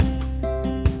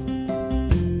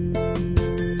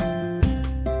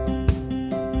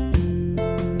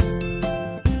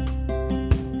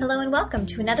welcome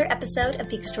to another episode of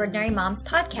the Extraordinary Moms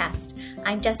Podcast.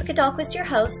 I'm Jessica Dahlquist, your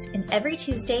host, and every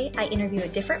Tuesday I interview a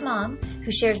different mom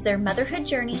who shares their motherhood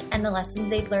journey and the lessons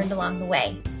they've learned along the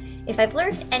way. If I've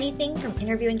learned anything from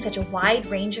interviewing such a wide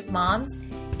range of moms,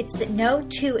 it's that no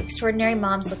two extraordinary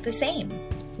moms look the same.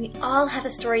 We all have a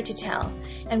story to tell,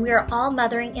 and we are all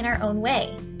mothering in our own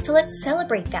way. So let's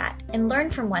celebrate that and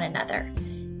learn from one another.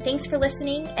 Thanks for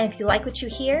listening, and if you like what you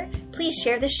hear, please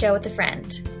share this show with a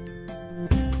friend.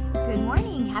 Good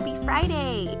morning. Happy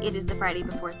Friday. It is the Friday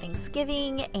before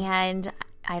Thanksgiving, and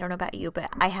I don't know about you, but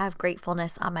I have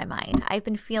gratefulness on my mind. I've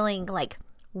been feeling like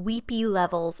weepy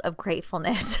levels of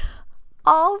gratefulness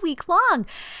all week long.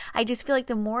 I just feel like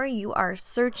the more you are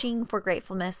searching for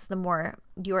gratefulness, the more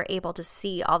you are able to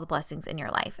see all the blessings in your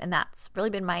life. And that's really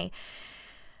been my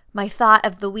thought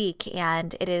of the week,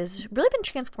 and it has really been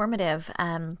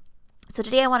transformative. So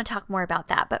today I want to talk more about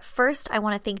that. But first, I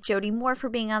want to thank Jody Moore for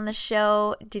being on the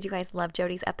show. Did you guys love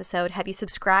Jody's episode? Have you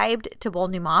subscribed to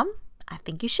Bold New Mom? I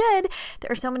think you should.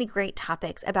 There are so many great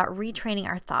topics about retraining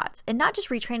our thoughts, and not just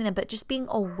retraining them, but just being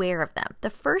aware of them. The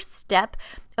first step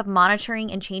of monitoring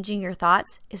and changing your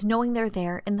thoughts is knowing they're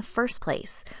there in the first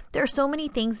place. There are so many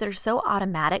things that are so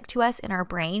automatic to us in our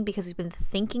brain because we've been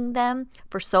thinking them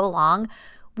for so long.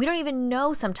 We don't even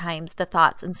know sometimes the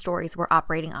thoughts and stories we're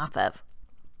operating off of.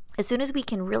 As soon as we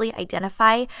can really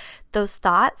identify those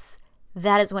thoughts,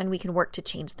 that is when we can work to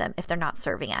change them if they're not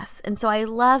serving us. And so I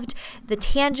loved the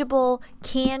tangible,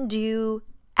 can-do,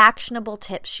 actionable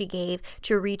tips she gave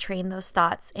to retrain those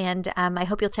thoughts. And I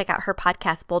hope you'll check out her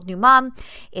podcast, Bold New Mom,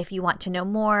 if you want to know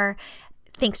more.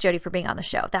 Thanks, Jody, for being on the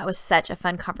show. That was such a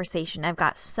fun conversation. I've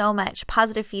got so much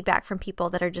positive feedback from people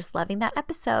that are just loving that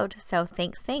episode. So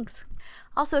thanks.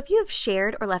 Also, if you have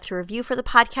shared or left a review for the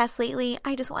podcast lately,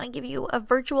 I just want to give you a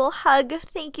virtual hug.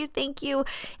 Thank you.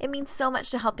 It means so much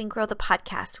to helping grow the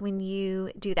podcast when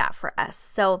you do that for us.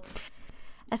 So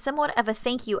as somewhat of a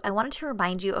thank you, I wanted to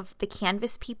remind you of the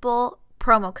Canvas People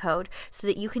promo code so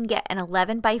that you can get an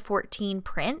 11 by 14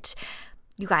 print.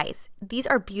 You guys, these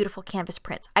are beautiful canvas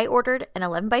prints. I ordered an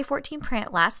 11 by 14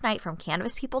 print last night from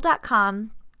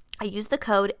canvaspeople.com. I used the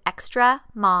code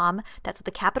EXTRAMOM. That's with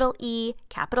a capital E,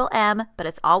 capital M, but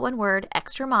it's all one word,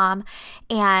 Extra Mom.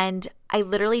 And I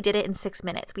literally did it in 6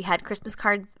 minutes. We had Christmas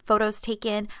card photos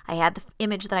taken. I had the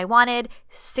image that I wanted.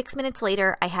 6 minutes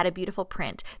later, I had a beautiful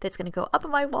print that's going to go up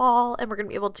on my wall, and we're going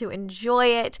to be able to enjoy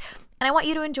it. And I want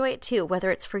you to enjoy it too,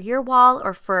 whether it's for your wall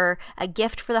or for a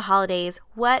gift for the holidays.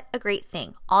 What a great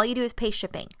thing. All you do is pay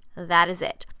shipping. That is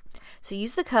it. So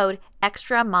use the code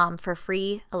EXTRAMOM for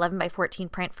free 11 by 14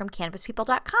 print from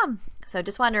canvaspeople.com. So I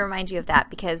just wanted to remind you of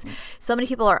that because so many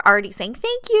people are already saying,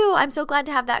 thank you, I'm so glad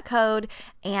to have that code.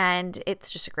 And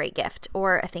it's just a great gift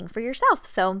or a thing for yourself.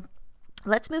 So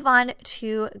let's move on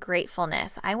to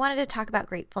gratefulness. I wanted to talk about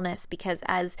gratefulness because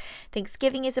as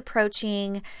Thanksgiving is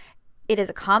approaching, it is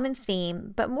a common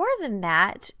theme, but more than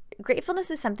that, gratefulness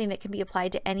is something that can be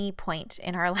applied to any point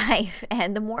in our life.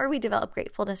 And the more we develop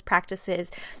gratefulness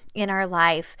practices in our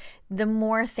life, the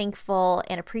more thankful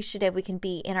and appreciative we can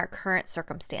be in our current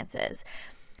circumstances.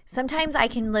 Sometimes I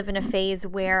can live in a phase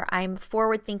where I'm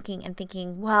forward thinking and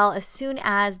thinking, well, as soon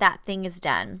as that thing is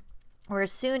done, or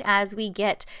as soon as we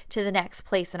get to the next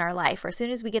place in our life, or as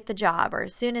soon as we get the job, or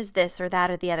as soon as this or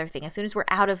that or the other thing, as soon as we're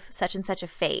out of such and such a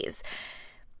phase.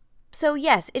 So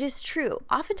yes, it is true.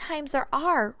 Oftentimes there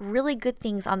are really good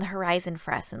things on the horizon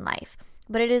for us in life,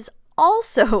 but it is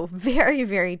also very,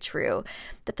 very true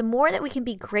that the more that we can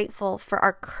be grateful for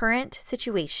our current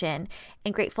situation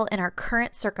and grateful in our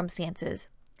current circumstances,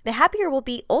 the happier we'll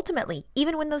be ultimately,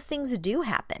 even when those things do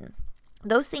happen.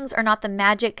 Those things are not the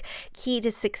magic key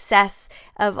to success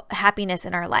of happiness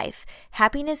in our life.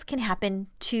 Happiness can happen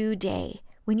today.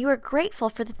 When you are grateful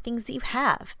for the things that you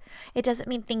have. It doesn't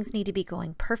mean things need to be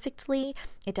going perfectly.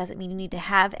 It doesn't mean you need to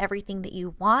have everything that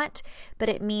you want, but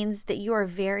it means that you are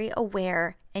very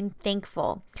aware and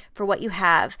thankful for what you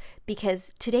have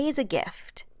because today is a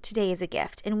gift. Today is a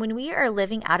gift. And when we are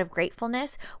living out of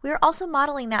gratefulness, we are also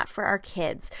modeling that for our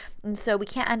kids. And so we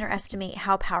can't underestimate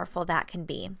how powerful that can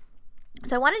be.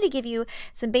 So I wanted to give you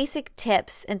some basic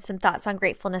tips and some thoughts on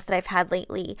gratefulness that I've had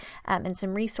lately and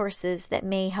some resources that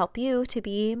may help you to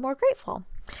be more grateful.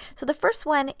 So the first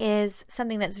one is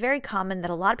something that's very common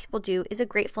that a lot of people do is a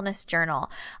gratefulness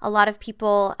journal. A lot of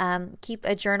people keep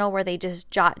a journal where they just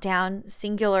jot down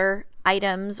singular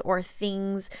items or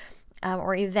things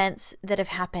or events that have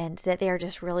happened that they are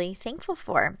just really thankful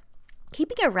for.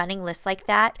 Keeping a running list like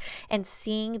that and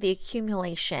seeing the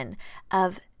accumulation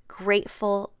of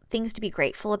grateful things to be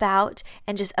grateful about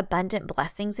and just abundant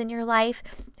blessings in your life,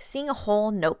 seeing a whole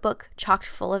notebook chocked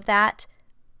full of that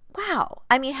Wow.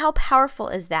 I mean, how powerful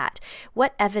is that?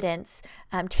 What evidence,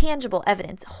 tangible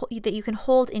evidence that you can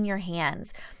hold in your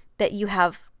hands that you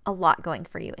have a lot going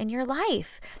for you in your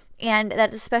life. And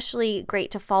that's especially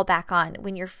great to fall back on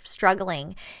when you're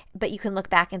struggling, but you can look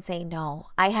back and say, no,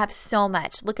 I have so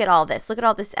much. Look at all this. Look at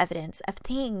all this evidence of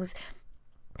things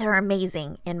that are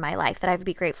amazing in my life that I would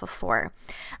be grateful for.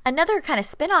 Another kind of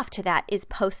spinoff to that is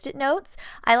Post-it notes.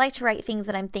 I like to write things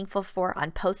that I'm thankful for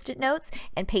on Post-it notes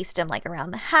and paste them like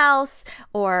around the house,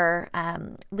 or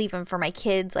leave them for my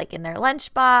kids like in their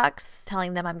lunchbox,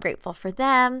 telling them I'm grateful for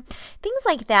them. Things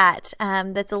like that.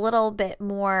 That's a little bit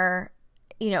more,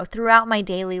 throughout my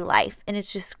daily life. And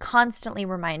it's just constantly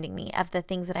reminding me of the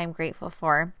things that I'm grateful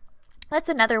for. That's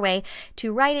another way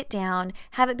to write it down,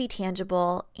 have it be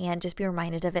tangible, and just be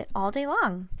reminded of it all day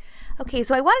long. Okay,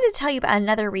 so I wanted to tell you about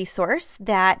another resource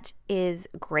that is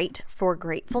great for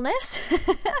gratefulness.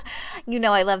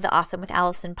 I love the Awesome with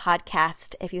Allison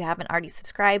podcast. If you haven't already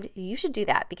subscribed, you should do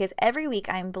that, because every week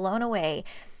I'm blown away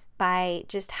by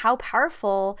just how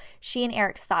powerful she and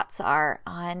Eric's thoughts are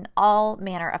on all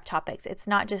manner of topics. It's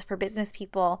not just for business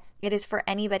people. It is for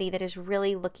anybody that is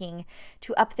really looking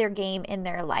to up their game in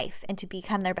their life and to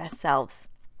become their best selves.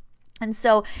 And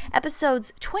so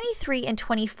episodes 23 and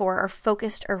 24 are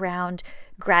focused around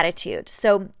gratitude.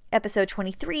 So episode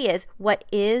 23 is what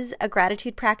is a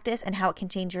gratitude practice and how it can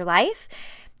change your life.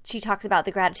 She talks about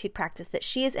the gratitude practice that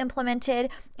she has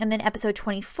implemented. And then episode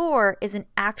 24 is an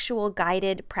actual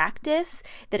guided practice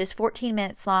that is 14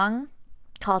 minutes long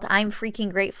called I'm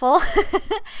Freaking Grateful.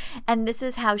 And this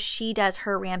is how she does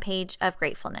her rampage of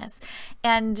gratefulness.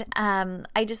 And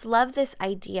I just love this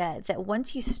idea that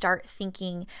once you start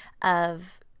thinking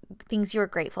of things you're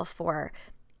grateful for,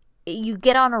 you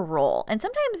get on a roll. And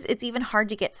sometimes it's even hard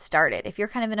to get started. If you're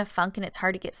kind of in a funk and it's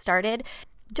hard to get started,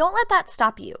 don't let that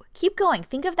stop you. Keep going.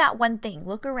 Think of that one thing.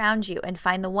 Look around you and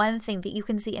find the one thing that you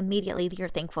can see immediately that you're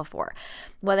thankful for.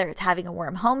 Whether it's having a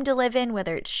warm home to live in,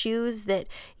 whether it's shoes that,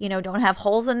 don't have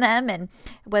holes in them, and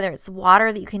whether it's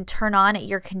water that you can turn on at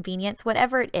your convenience,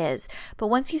 whatever it is. But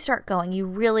once you start going, you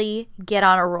really get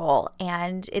on a roll,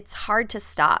 and it's hard to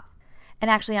stop.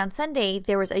 And actually on Sunday,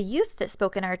 there was a youth that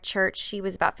spoke in our church. She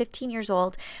was about 15 years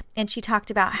old, and she talked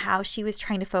about how she was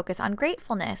trying to focus on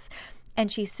gratefulness.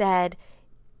 And she said,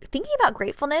 thinking about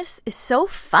gratefulness is so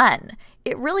fun.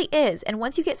 It really is. And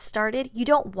once you get started, you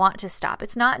don't want to stop.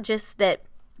 It's not just that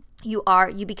you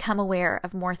become aware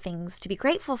of more things to be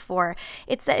grateful for.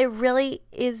 It's that it really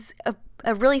is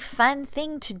a really fun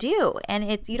thing to do.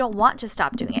 And you don't want to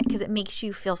stop doing it because it makes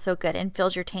you feel so good and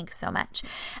fills your tank so much.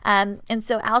 And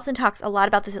so Allison talks a lot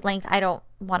about this at length. I don't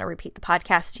want to repeat the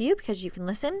podcast to you because you can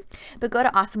listen, but go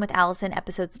to Awesome with Allison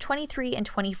episodes 23 and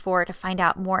 24 to find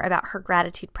out more about her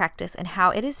gratitude practice and how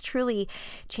it has truly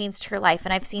changed her life.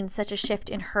 And I've seen such a shift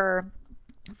in her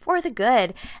for the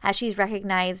good as she's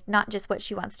recognized not just what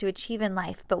she wants to achieve in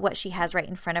life, but what she has right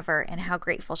in front of her and how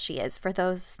grateful she is for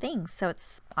those things. So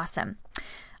it's awesome.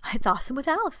 It's Awesome with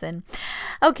Allison.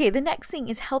 Okay, the next thing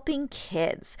is helping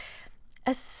kids.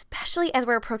 Especially as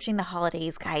we're approaching the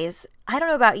holidays, guys. I don't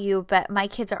know about you, but my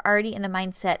kids are already in the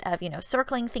mindset of,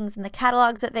 circling things in the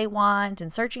catalogs that they want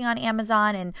and searching on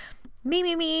Amazon and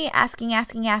me,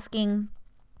 asking.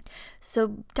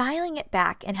 So dialing it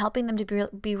back and helping them to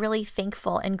be really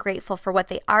thankful and grateful for what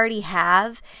they already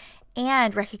have,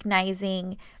 and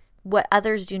recognizing what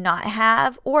others do not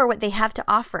have or what they have to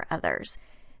offer others.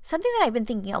 Something that I've been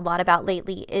thinking a lot about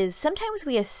lately is sometimes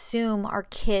we assume our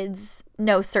kids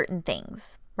know certain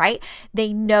things, right?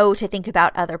 They know to think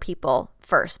about other people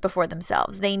first before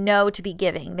themselves. They know to be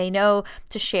giving. They know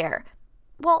to share.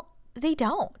 Well, they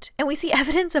don't. And we see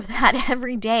evidence of that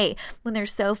every day when they're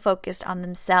so focused on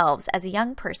themselves as a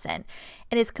young person.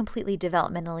 And it's completely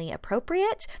developmentally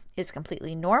appropriate. It's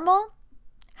completely normal.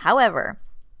 However,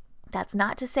 that's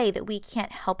not to say that we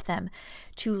can't help them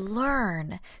to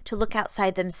learn to look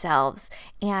outside themselves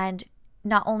and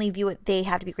not only view what they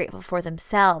have to be grateful for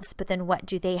themselves, but then what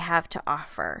do they have to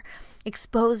offer?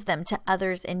 Expose them to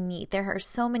others in need. There are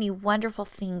so many wonderful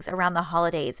things around the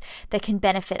holidays that can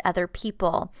benefit other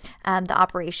people. The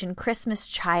Operation Christmas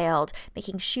Child,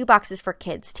 making shoe boxes for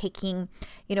kids, taking,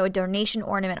 a donation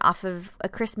ornament off of a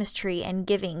Christmas tree and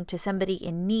giving to somebody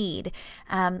in need.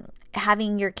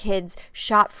 Having your kids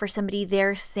shop for somebody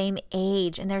their same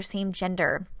age and their same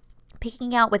gender.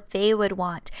 Picking out what they would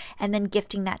want and then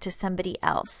gifting that to somebody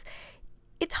else.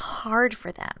 It's hard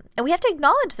for them. And we have to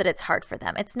acknowledge that it's hard for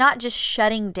them. It's not just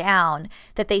shutting down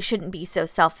that they shouldn't be so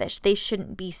selfish. They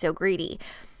shouldn't be so greedy.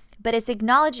 But it's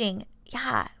acknowledging,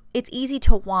 it's easy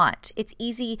to want. It's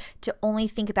easy to only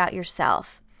think about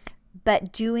yourself.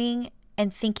 But doing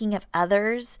and thinking of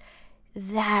others,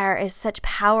 there is such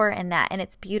power in that, and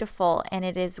it's beautiful, and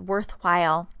it is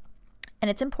worthwhile, and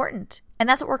it's important. And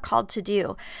that's what we're called to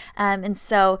do. And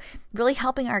so really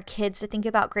helping our kids to think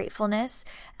about gratefulness,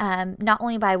 not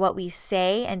only by what we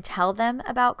say and tell them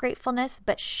about gratefulness,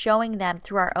 but showing them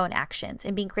through our own actions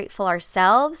and being grateful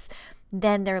ourselves.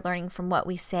 Then they're learning from what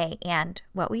we say and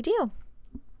what we do.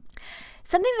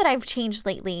 Something that I've changed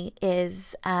lately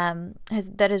is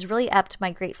that has really upped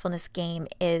my gratefulness game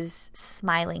is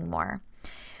smiling more.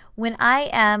 When I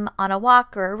am on a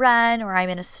walk or a run or I'm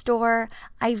in a store,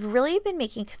 I've really been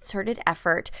making a concerted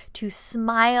effort to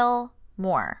smile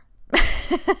more.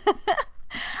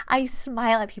 I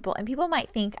smile at people, and people might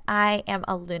think I am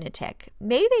a lunatic.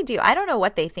 Maybe they do. I don't know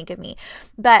what they think of me,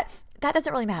 but that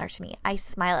doesn't really matter to me. I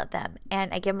smile at them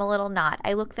and I give them a little nod.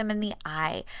 I look them in the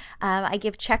eye. I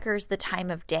give checkers the time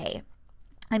of day.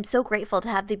 I'm so grateful to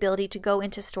have the ability to go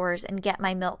into stores and get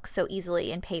my milk so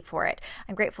easily and pay for it.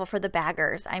 I'm grateful for the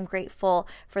baggers. I'm grateful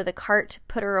for the cart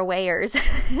putter awayers.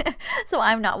 So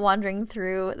I'm not wandering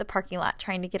through the parking lot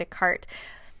trying to get a cart.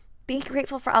 Being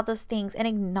grateful for all those things and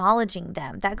acknowledging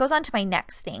them. That goes on to my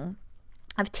next thing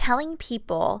of telling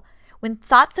people when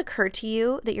thoughts occur to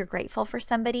you that you're grateful for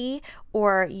somebody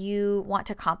or you want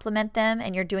to compliment them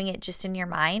and you're doing it just in your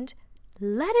mind,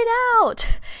 let it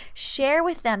out. Share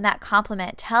with them that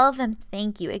compliment. Tell them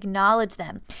thank you. Acknowledge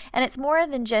them. And it's more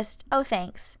than just, oh,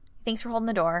 thanks. Thanks for holding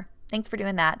the door. Thanks for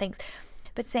doing that. Thanks.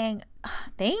 But saying, oh,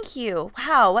 thank you.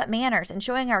 Wow, what manners. And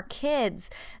showing our kids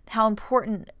how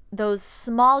important those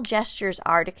small gestures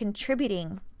are to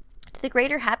contributing to the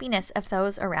greater happiness of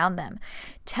those around them.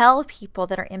 Tell people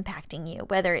that are impacting you,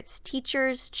 whether it's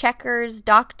teachers, checkers,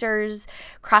 doctors,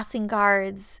 crossing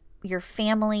guards, your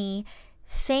family.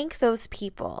 Thank those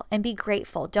people and be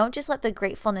grateful. Don't just let the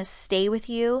gratefulness stay with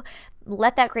you.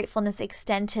 Let that gratefulness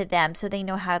extend to them so they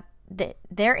know how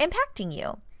they're impacting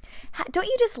you. Don't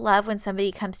you just love when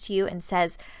somebody comes to you and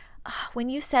says, oh, when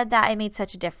you said that, it made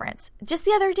such a difference. Just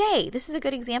the other day, this is a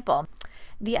good example.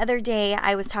 The other day,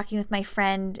 I was talking with my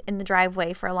friend in the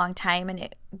driveway for a long time, and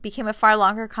it became a far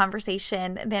longer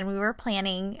conversation than we were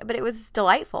planning, but it was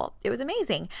delightful. It was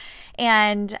amazing.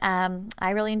 And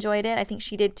I really enjoyed it. I think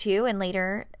she did too. And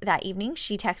later that evening,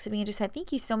 she texted me and just said,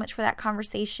 thank you so much for that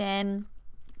conversation,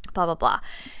 blah, blah, blah.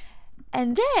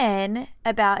 And then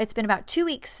it's been about 2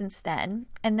 weeks since then.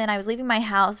 And then I was leaving my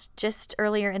house just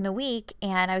earlier in the week,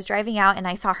 and I was driving out and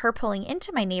I saw her pulling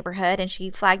into my neighborhood, and she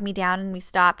flagged me down and we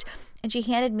stopped, and she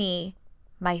handed me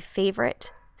my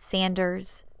favorite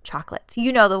Sanders chocolates.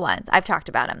 You know the ones. I've talked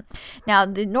about them. Now,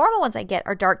 the normal ones I get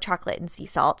are dark chocolate and sea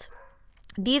salt.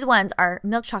 These ones are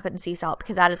milk chocolate and sea salt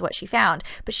because that is what she found.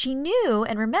 But she knew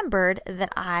and remembered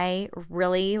that I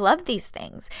really love these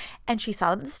things. And she saw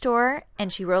them in the store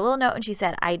and she wrote a little note and she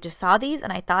said, I just saw these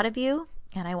and I thought of you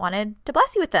and I wanted to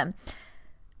bless you with them.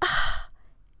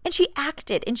 And she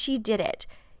acted and she did it.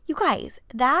 You guys,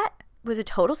 that was a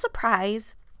total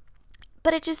surprise.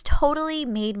 But it just totally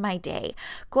made my day.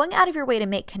 Going out of your way to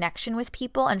make connection with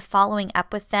people and following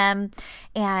up with them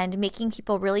and making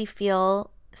people really feel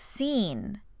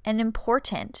seen and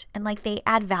important and like they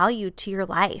add value to your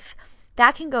life.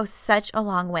 That can go such a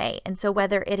long way. And so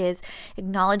whether it is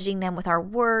acknowledging them with our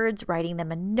words, writing them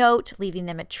a note, leaving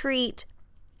them a treat,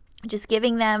 just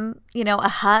giving them, a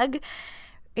hug,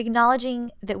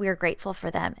 acknowledging that we are grateful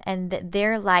for them and that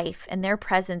their life and their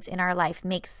presence in our life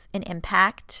makes an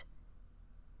impact,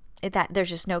 that there's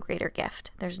just no greater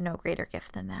gift. There's no greater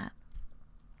gift than that.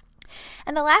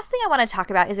 And the last thing I want to talk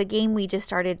about is a game we just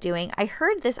started doing. I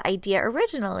heard this idea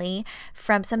originally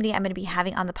from somebody I'm going to be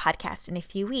having on the podcast in a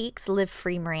few weeks, Live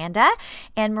Free Miranda.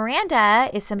 And Miranda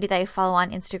is somebody that I follow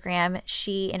on Instagram.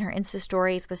 She, in her Insta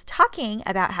stories, was talking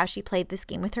about how she played this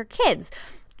game with her kids.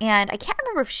 And I can't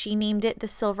remember if she named it the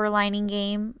Silver Lining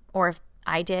Game or if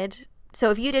I did.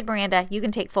 So if you did, Miranda, you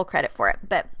can take full credit for it.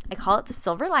 But I call it the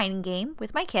Silver Lining Game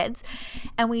with my kids.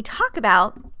 And we talk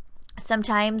about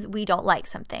sometimes we don't like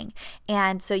something.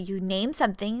 And so you name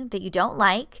something that you don't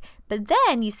like, but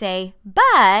then you say,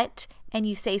 but, and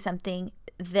you say something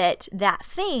that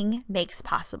thing makes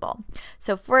possible.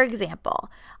 So for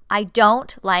example, I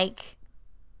don't like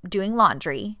doing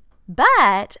laundry,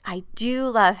 but I do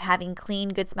love having clean,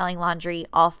 good smelling laundry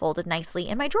all folded nicely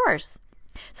in my drawers.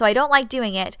 So I don't like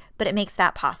doing it, but it makes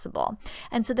that possible.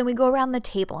 And so then we go around the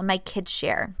table and my kids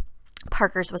share.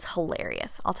 Parker's was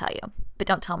hilarious, I'll tell you, but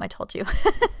don't tell him I told you.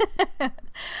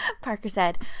 Parker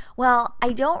said, well,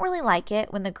 I don't really like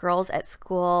it when the girls at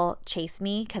school chase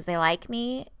me because they like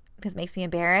me, because it makes me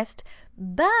embarrassed.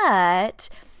 But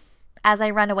as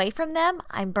I run away from them,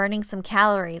 I'm burning some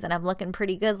calories and I'm looking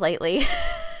pretty good lately.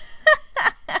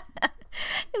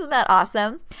 Isn't that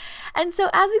awesome? And so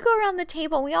as we go around the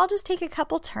table, we all just take a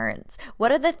couple turns.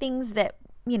 What are the things that,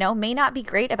 may not be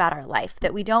great about our life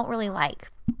that we don't really like?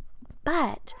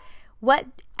 But what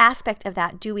aspect of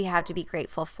that do we have to be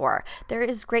grateful for? There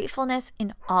is gratefulness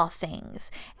in all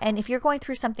things. And if you're going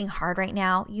through something hard right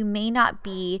now, you may not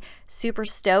be super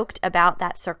stoked about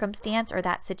that circumstance or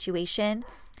that situation,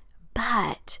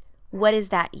 but what is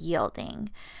that yielding?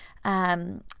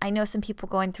 I know some people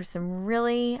going through some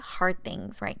really hard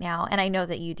things right now, and I know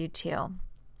that you do too.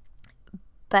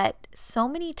 But so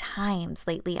many times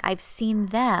lately, I've seen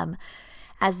them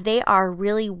as they are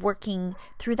really working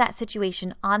through that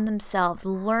situation on themselves,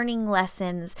 learning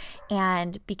lessons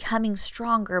and becoming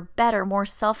stronger, better, more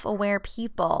self-aware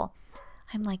people.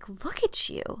 I'm like, look at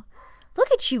you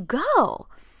go.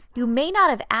 You may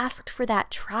not have asked for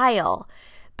that trial,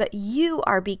 but you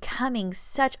are becoming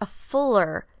such a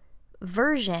fuller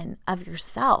version of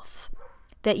yourself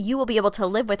that you will be able to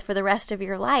live with for the rest of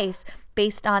your life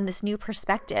based on this new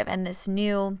perspective and this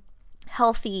new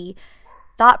healthy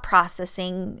thought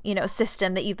processing,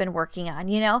 system that you've been working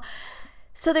on,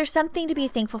 So there's something to be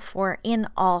thankful for in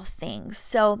all things.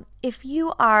 So if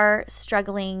you are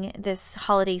struggling this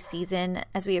holiday season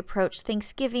as we approach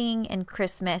Thanksgiving and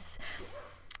Christmas,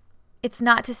 it's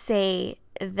not to say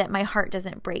that my heart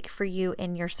doesn't break for you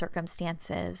in your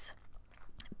circumstances,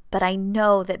 but I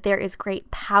know that there is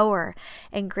great power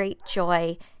and great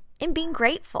joy in being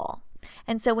grateful.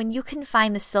 And so when you can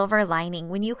find the silver lining,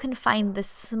 when you can find the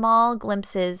small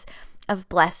glimpses of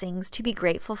blessings to be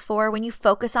grateful for, when you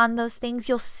focus on those things,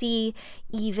 you'll see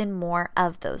even more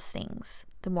of those things.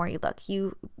 The more you look,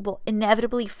 you will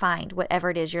inevitably find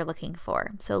whatever it is you're looking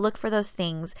for. So look for those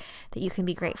things that you can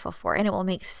be grateful for, and it will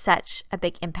make such a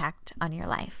big impact on your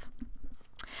life.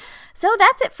 So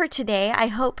that's it for today. I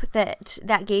hope that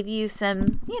gave you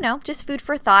some, just food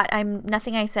for thought.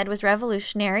 Nothing I said was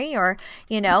revolutionary or,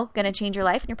 going to change your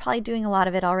life. And you're probably doing a lot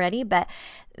of it already. But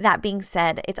that being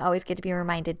said, it's always good to be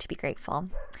reminded to be grateful.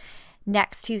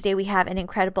 Next Tuesday, we have an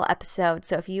incredible episode.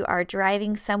 So if you are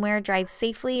driving somewhere, drive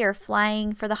safely, or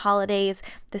flying for the holidays,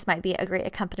 this might be a great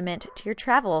accompaniment to your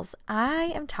travels.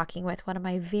 I am talking with one of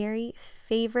my very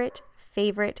favorite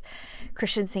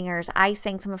Christian singers. I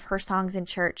sang some of her songs in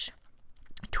church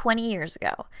 20 years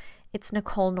ago. It's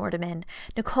Nicole Nordeman.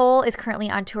 Nicole is currently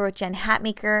on tour with Jen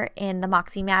Hatmaker in the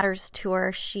Moxie Matters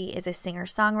tour. She is a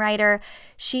singer-songwriter.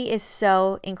 She is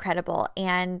so incredible,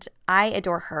 and I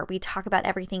adore her. We talk about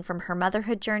everything from her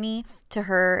motherhood journey to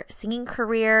her singing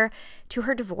career to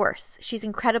her divorce. She's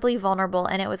incredibly vulnerable,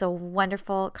 and it was a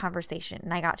wonderful conversation,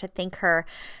 and I got to thank her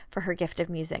for her gift of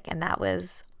music, and that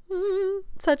was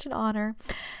such an honor.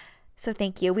 So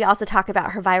thank you. We also talk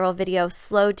about her viral video,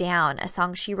 Slow Down, a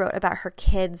song she wrote about her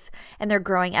kids and their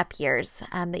growing up years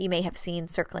that you may have seen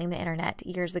circling the internet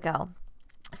years ago.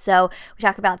 So we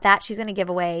talk about that. She's going to give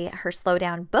away her Slow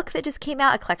Down book that just came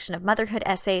out, a collection of motherhood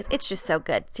essays. It's just so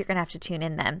good. So you're going to have to tune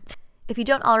in then. If you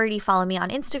don't already follow me on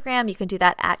Instagram, you can do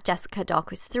that at Jessica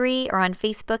Dahlquist 3 or on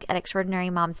Facebook at Extraordinary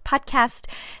Moms Podcast.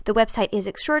 The website is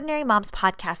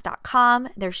extraordinarymomspodcast.com.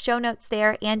 There's show notes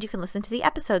there, and you can listen to the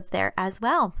episodes there as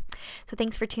well. So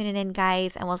thanks for tuning in,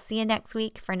 guys, and we'll see you next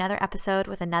week for another episode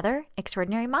with another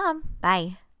Extraordinary Mom.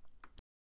 Bye.